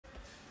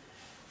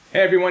Hey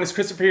everyone, it's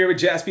Christopher here with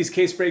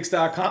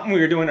JaspysCaseBreaks.com. We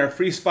are doing our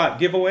free spot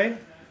giveaway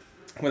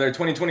with our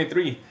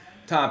 2023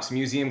 Topps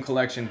Museum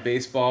Collection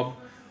Baseball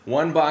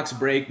one box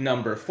break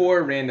number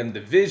 4 random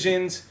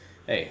divisions.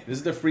 Hey, this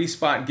is the free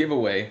spot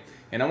giveaway,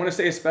 and I want to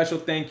say a special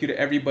thank you to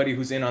everybody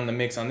who's in on the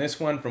mix on this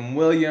one, from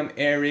William,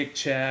 Eric,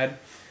 Chad.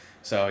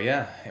 So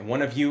yeah,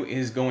 one of you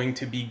is going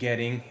to be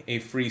getting a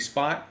free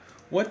spot.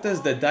 What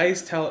does the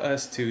dice tell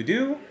us to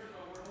do?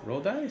 Roll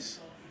dice.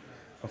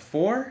 A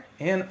 4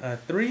 and a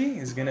 3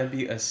 is going to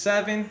be a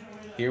 7.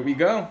 Here we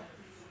go.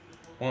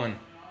 1,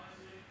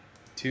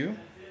 2,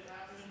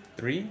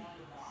 3,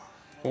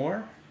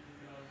 4,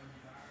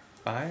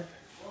 5,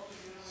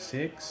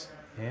 6,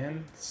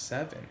 and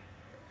 7.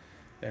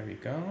 There we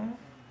go.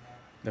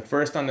 The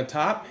first on the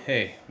top.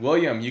 Hey,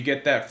 William, you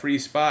get that free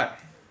spot.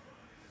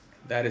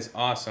 That is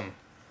awesome.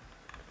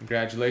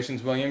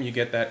 Congratulations, William. You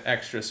get that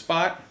extra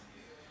spot.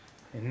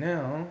 And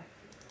now,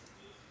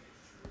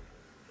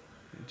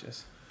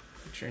 just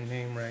put your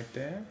name right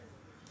there.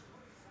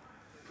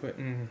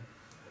 Putting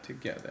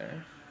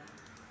together.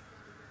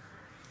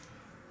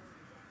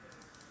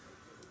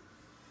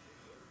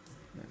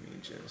 Let me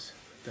just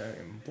put that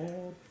in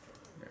bold.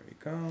 There we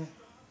go.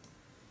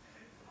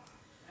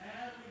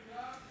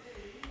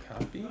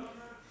 Copy.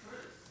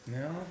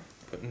 Now,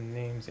 putting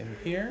names in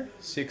here.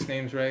 6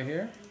 names right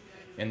here.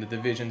 And the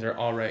divisions are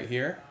all right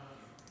here.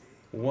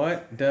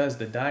 What does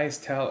the dice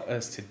tell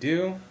us to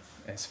do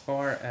as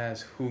far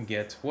as who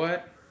gets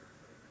what?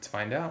 Let's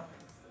find out.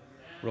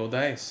 Roll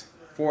dice.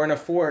 4 and a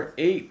 4,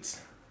 8.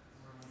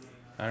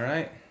 All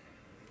right.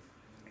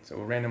 So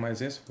we'll randomize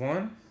this.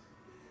 1,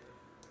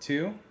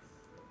 2,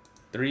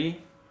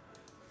 3,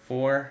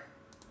 4,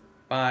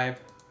 5,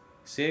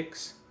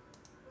 6,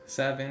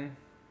 7,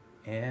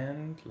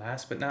 and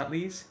last but not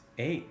least,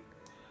 8.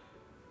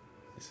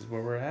 This is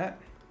where we're at.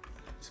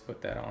 Let's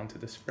put that onto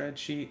the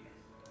spreadsheet.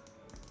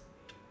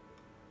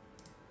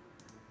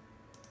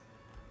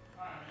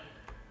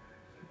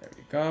 There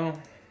we go.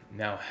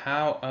 Now,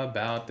 how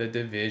about the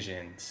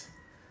divisions?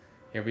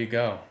 Here we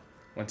go.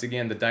 Once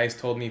again, the dice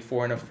told me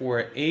 4 and a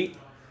 4, 8.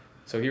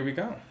 So here we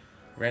go.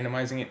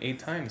 Randomizing it 8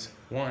 times.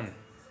 1,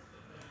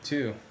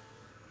 2,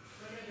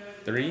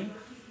 3,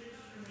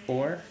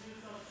 4,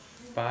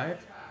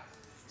 5,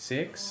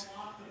 6,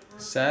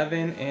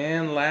 7,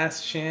 and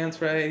last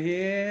chance right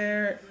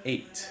here,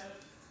 8.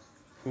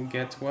 Who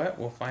gets what?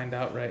 We'll find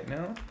out right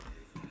now.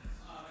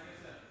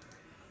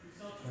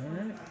 All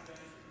right.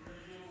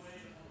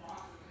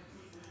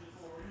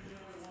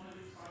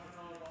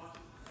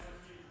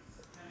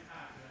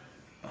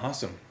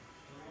 Awesome.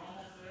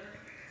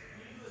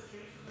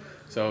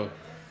 So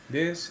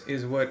this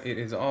is what it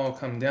is all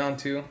come down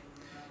to.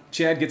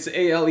 Chad gets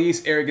the AL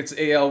East, Eric gets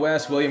the AL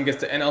West, William gets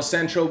the NL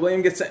Central,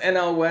 William gets the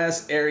NL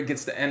West, Eric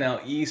gets the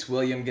NL East,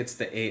 William gets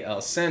the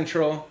AL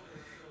Central.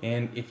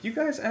 And if you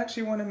guys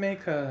actually want to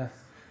make a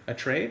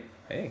trade,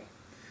 hey,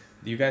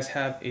 you guys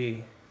have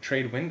a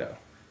trade window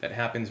that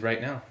happens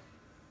right now.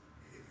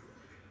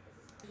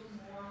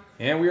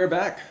 And we are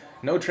back.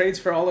 No trades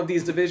for all of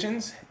these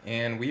divisions,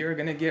 and we are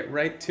going to get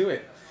right to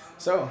it.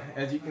 So,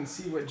 as you can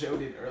see what Joe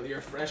did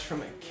earlier, fresh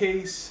from a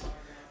case,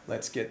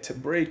 let's get to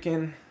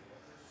breaking.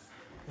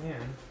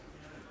 And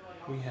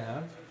we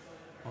have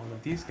all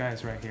of these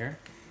guys right here,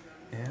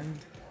 and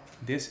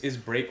this is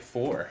break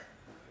 4.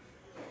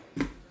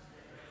 There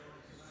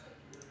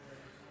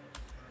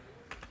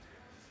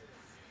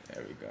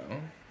we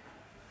go.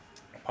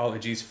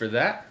 Apologies for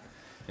that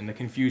and the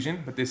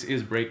confusion, but this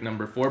is break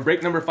number 4.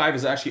 Break number 5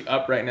 is actually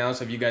up right now,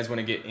 so if you guys want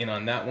to get in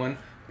on that one,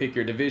 pick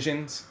your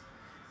divisions,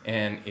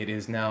 and it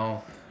is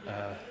now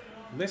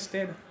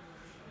listed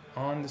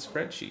on the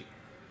spreadsheet.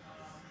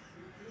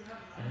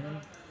 And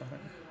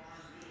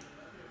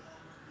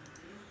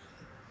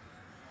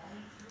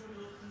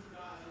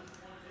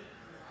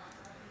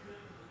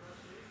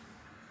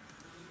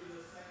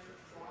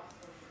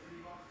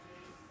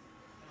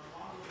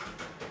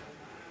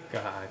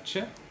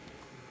gotcha.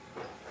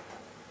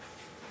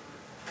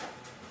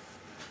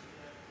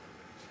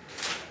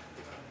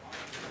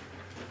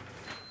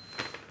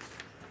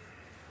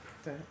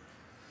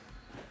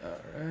 All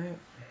right.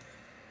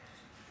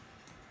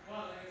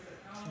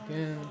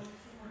 Again.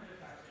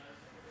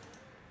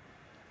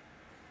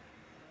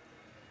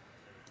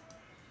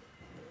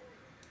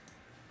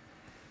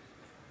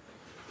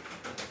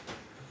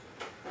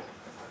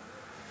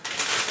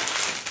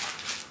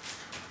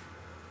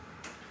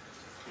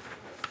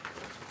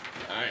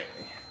 All right.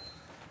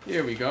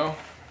 Here we go.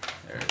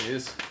 There it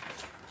is.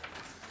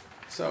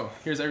 So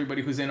here's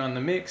everybody who's in on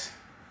the mix.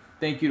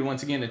 Thank you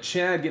once again to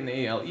Chad getting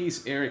the AL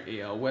East, Eric,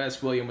 AL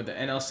West, William with the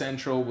NL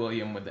Central,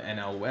 William with the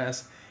NL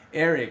West,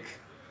 Eric,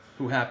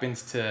 who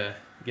happens to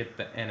get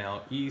the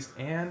NL East,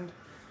 and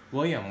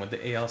William with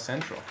the AL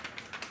Central.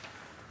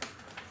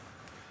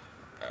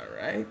 All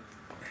right.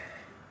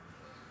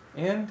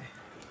 And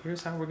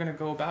here's how we're going to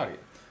go about it.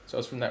 So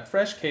it's from that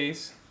fresh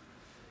case.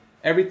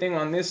 Everything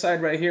on this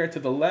side right here to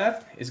the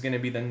left is going to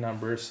be the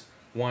numbers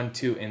 1,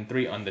 2, and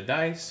 3 on the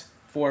dice.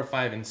 4,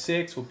 5, and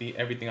 6 will be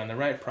everything on the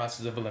right,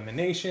 process of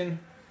elimination.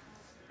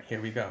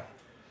 Here we go.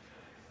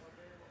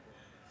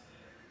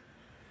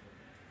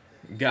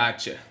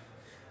 Gotcha.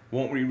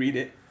 Won't reread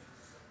it.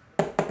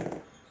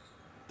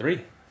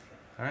 3.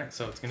 All right,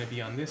 so it's going to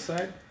be on this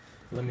side,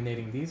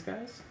 eliminating these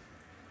guys.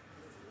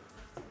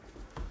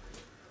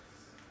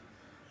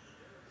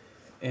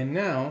 And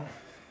now,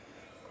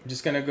 I'm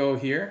just going to go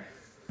here,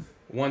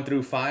 1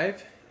 through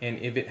 5, and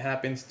if it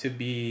happens to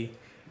be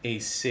a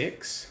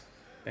 6,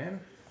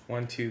 then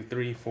 1, 2,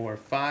 3, 4,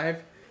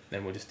 5,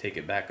 then we'll just take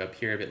it back up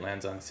here. If it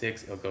lands on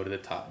 6, it'll go to the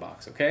top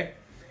box, okay?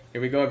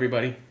 Here we go,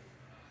 everybody.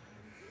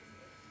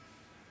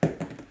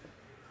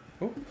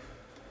 Oop.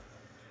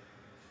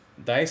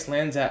 Dice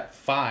lands at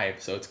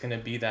 5, so it's going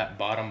to be that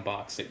bottom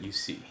box that you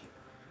see.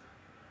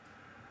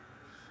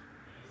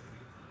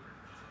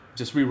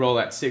 Just re-roll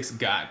at 6.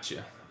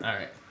 Gotcha. All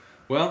right.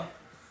 Well,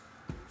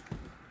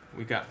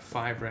 we got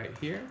 5 right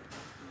here.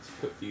 Let's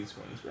put these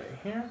ones right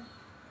here.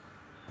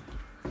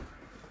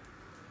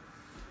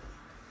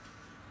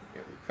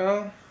 There we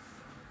go.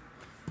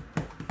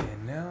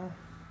 And now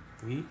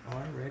we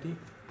are ready.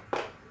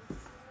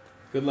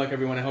 Good luck,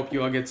 everyone. I hope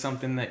you all get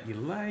something that you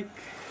like.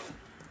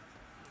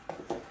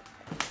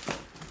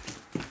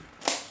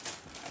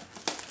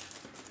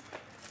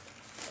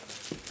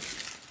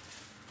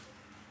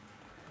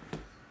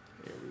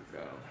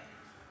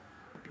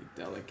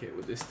 Delicate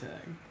with this tag.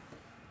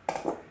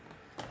 There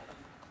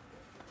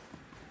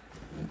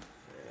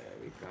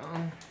we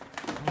go.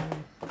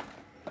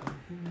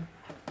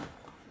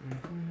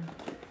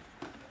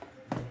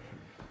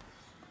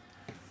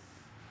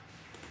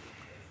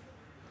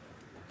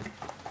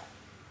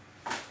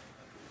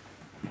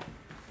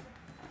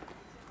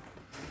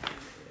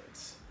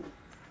 Let's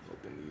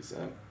open these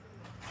up.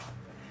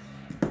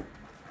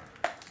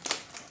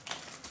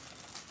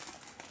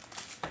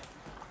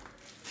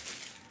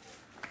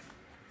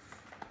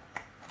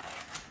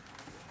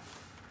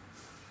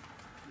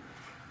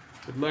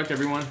 Good luck,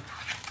 everyone.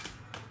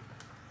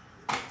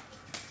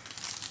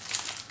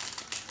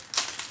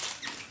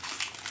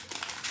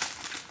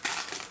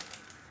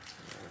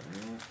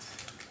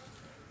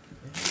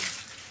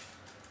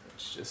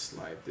 Let's just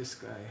slide this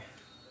guy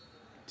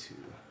to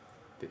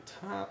the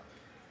top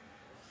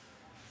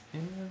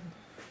and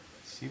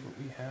see what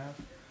we have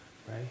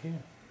right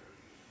here.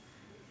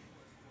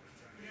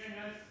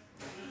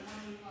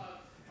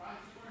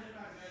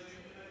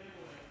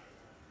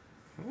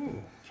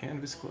 Ooh,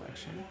 canvas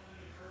collection.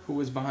 Who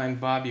was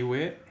behind Bobby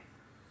Witt?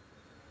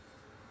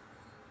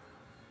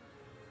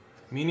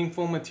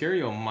 Meaningful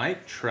material,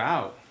 Mike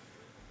Trout.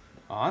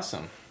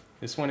 Awesome.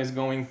 This one is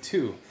going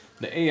to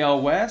the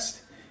AL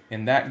West,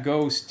 and that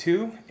goes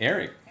to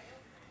Eric.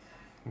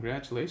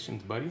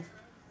 Congratulations, buddy.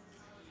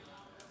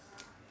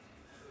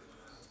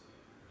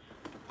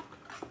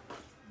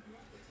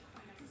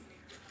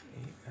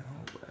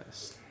 AL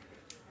West.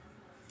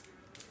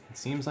 It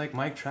seems like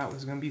Mike Trout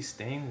was going to be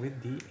staying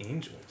with the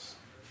Angels.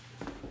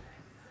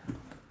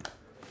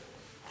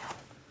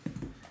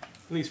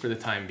 At least for the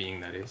time being,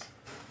 that is.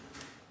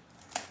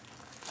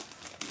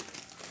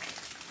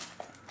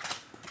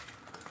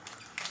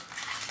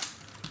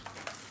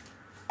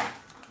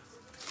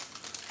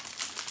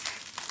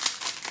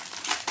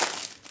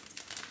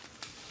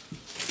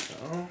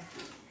 So,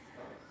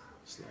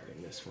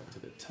 sliding this one to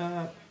the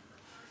top.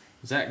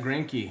 Zach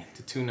Greinke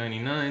to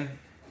 299.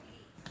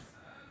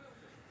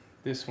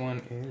 This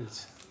one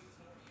is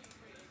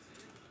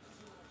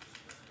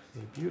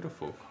a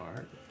beautiful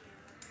card.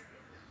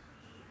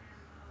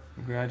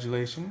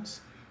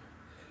 Congratulations.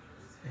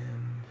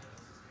 And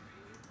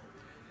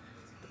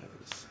that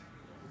is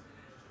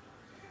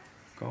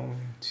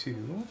going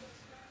to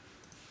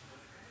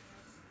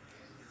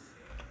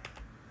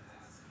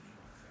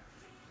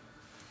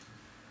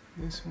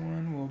this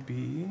one will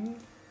be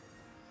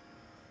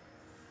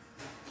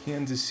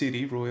Kansas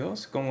City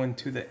Royals, going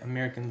to the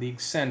American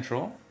League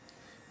Central.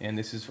 And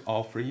this is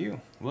all for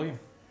you, William.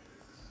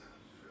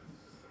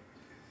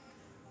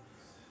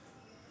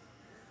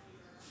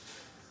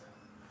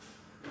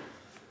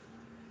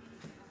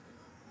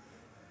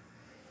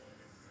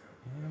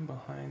 And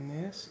behind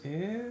this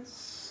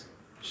is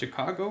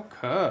Chicago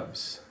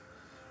Cubs.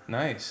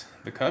 Nice,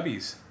 the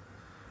Cubbies.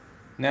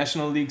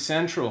 National League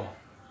Central,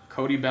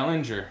 Cody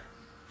Bellinger.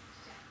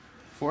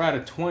 4 out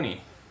of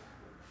 20.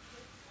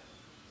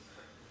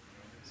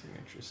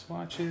 Signature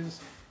swatches.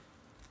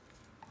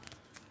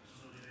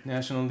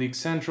 National League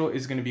Central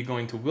is going to be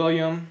going to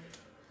William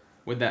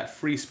with that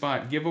free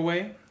spot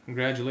giveaway.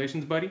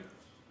 Congratulations, buddy.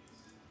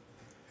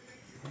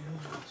 And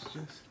let's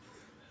just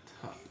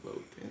top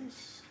load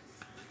this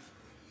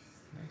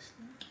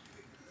nicely.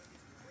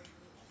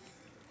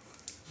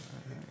 All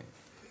right.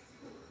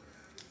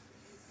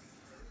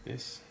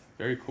 This,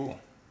 very cool.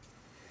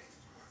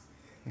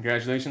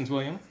 Congratulations,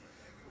 William.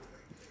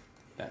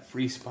 That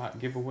free spot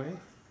giveaway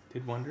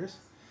did wonders.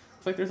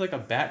 It's like there's like a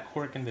bat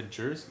cork in the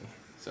jersey,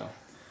 so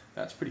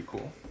that's pretty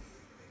cool.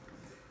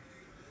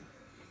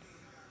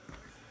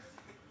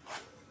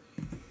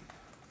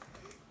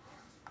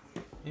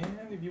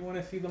 And if you want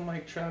to see the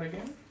Mike Trout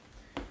again,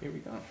 here we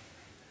go.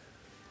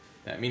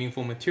 That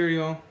meaningful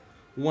material,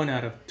 1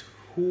 out of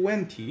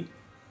 20.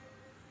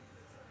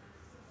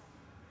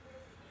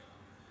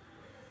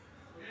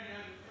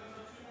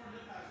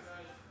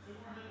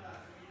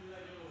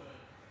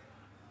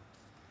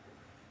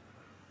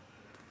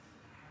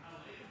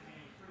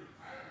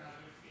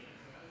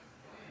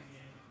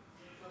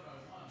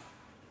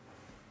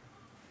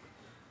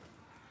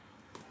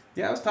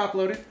 Yeah, it was top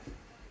loaded.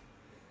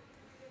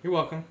 You're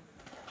welcome.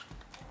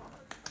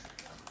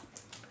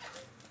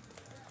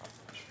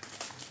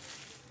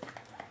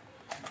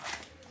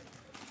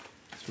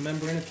 Just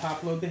remembering to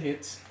top load the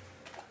hits.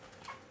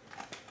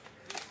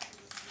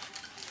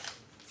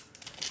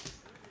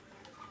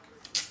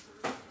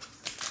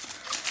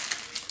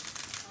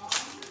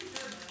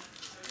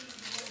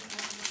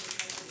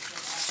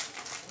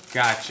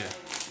 Gotcha.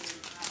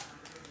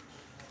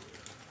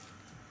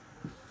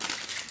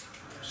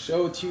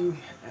 Show it to you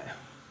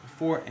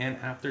before and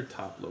after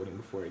top loading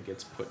before it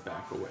gets put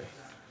back away.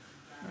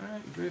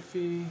 Alright,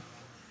 Griffey.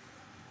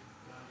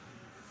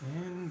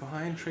 And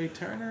behind Trey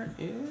Turner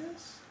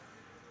is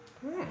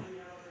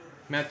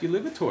Matthew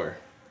Libator.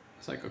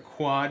 It's like a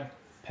quad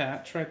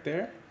patch right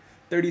there.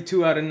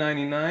 32 out of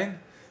 99.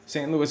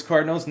 St. Louis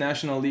Cardinals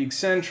National League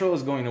Central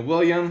is going to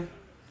William.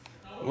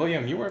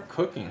 William, you are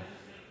cooking.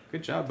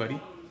 Good job, buddy.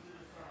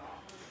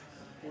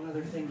 One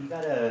other thing,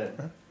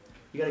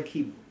 you gotta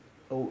keep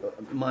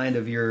mind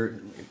of your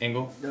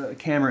Angle.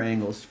 Camera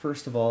angles.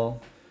 First of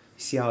all,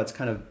 you see how it's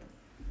kind of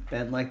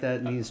bent like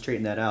that? You need to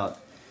straighten that out.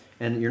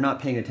 And you're not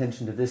paying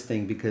attention to this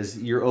thing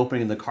because you're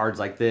opening the cards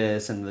like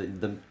this,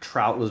 and the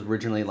trout was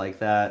originally like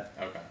that.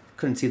 Okay.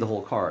 Couldn't see the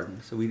whole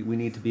card, so we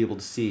need to be able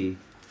to see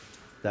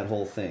that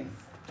whole thing.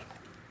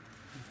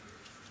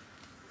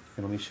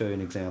 And let me show you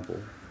an example.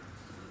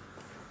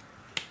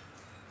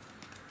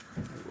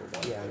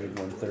 Yeah, I need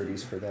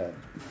 130s for that.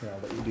 Yeah, I'll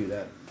let you do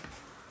that.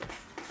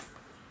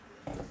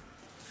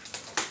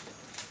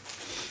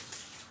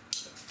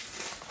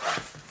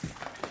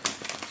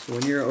 So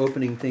when you're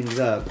opening things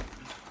up,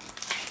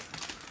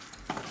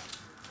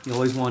 you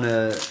always want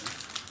to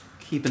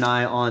keep an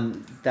eye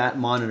on that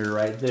monitor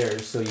right there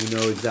so you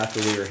know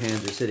exactly where your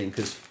hands are sitting.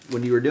 Because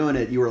when you were doing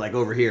it, you were like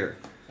over here.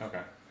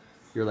 Okay.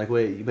 You're like,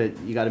 wait, but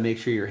you got to make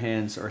sure your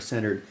hands are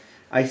centered.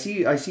 I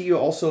see you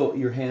also,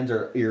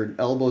 your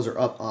elbows are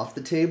up off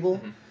the table.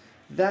 Mm-hmm.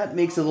 That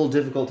makes it a little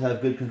difficult to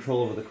have good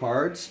control over the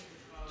cards.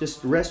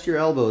 Just rest your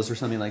elbows or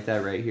something like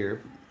that right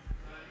here.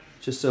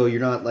 Just so you're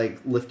not like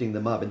lifting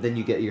them up, and then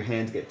your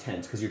hands get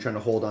tense because you're trying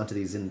to hold onto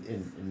these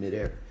in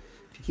midair.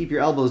 If you keep your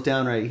elbows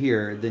down right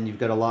here, then you've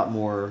got a lot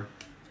more,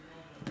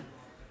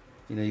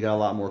 you got a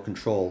lot more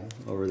control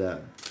over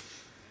that.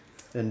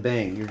 Then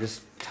bang, you're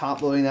just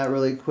top loading that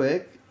really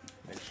quick.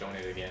 And showing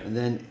it again. And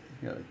then,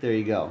 there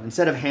you go.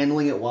 Instead of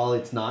handling it while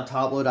it's not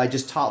top loaded, I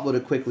just top load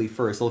it quickly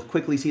first. I'll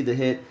quickly see the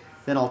hit,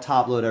 then I'll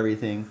top load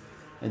everything.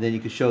 And then you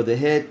can show the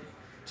hit,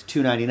 it's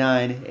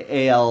 $2.99,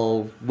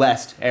 AL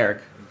West,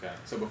 Eric. Okay,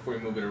 so before you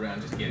move it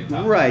around, just get it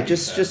top. Right,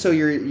 just so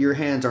your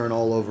hands aren't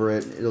all over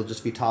it. It'll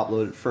just be top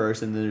loaded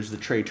first, and then there's the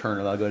Trey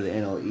Turner that'll go to the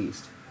NL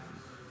East.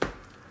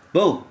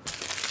 Boom. All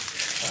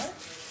right.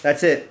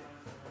 That's it.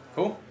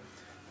 Cool.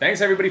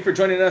 Thanks everybody for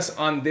joining us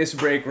on this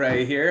break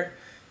right here.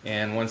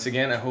 And once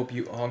again, I hope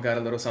you all got a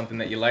little something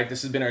that you like.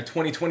 This has been our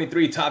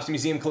 2023 Topps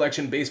Museum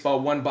Collection Baseball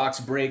 1 Box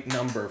Break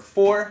number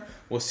 4.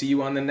 We'll see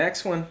you on the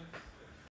next one.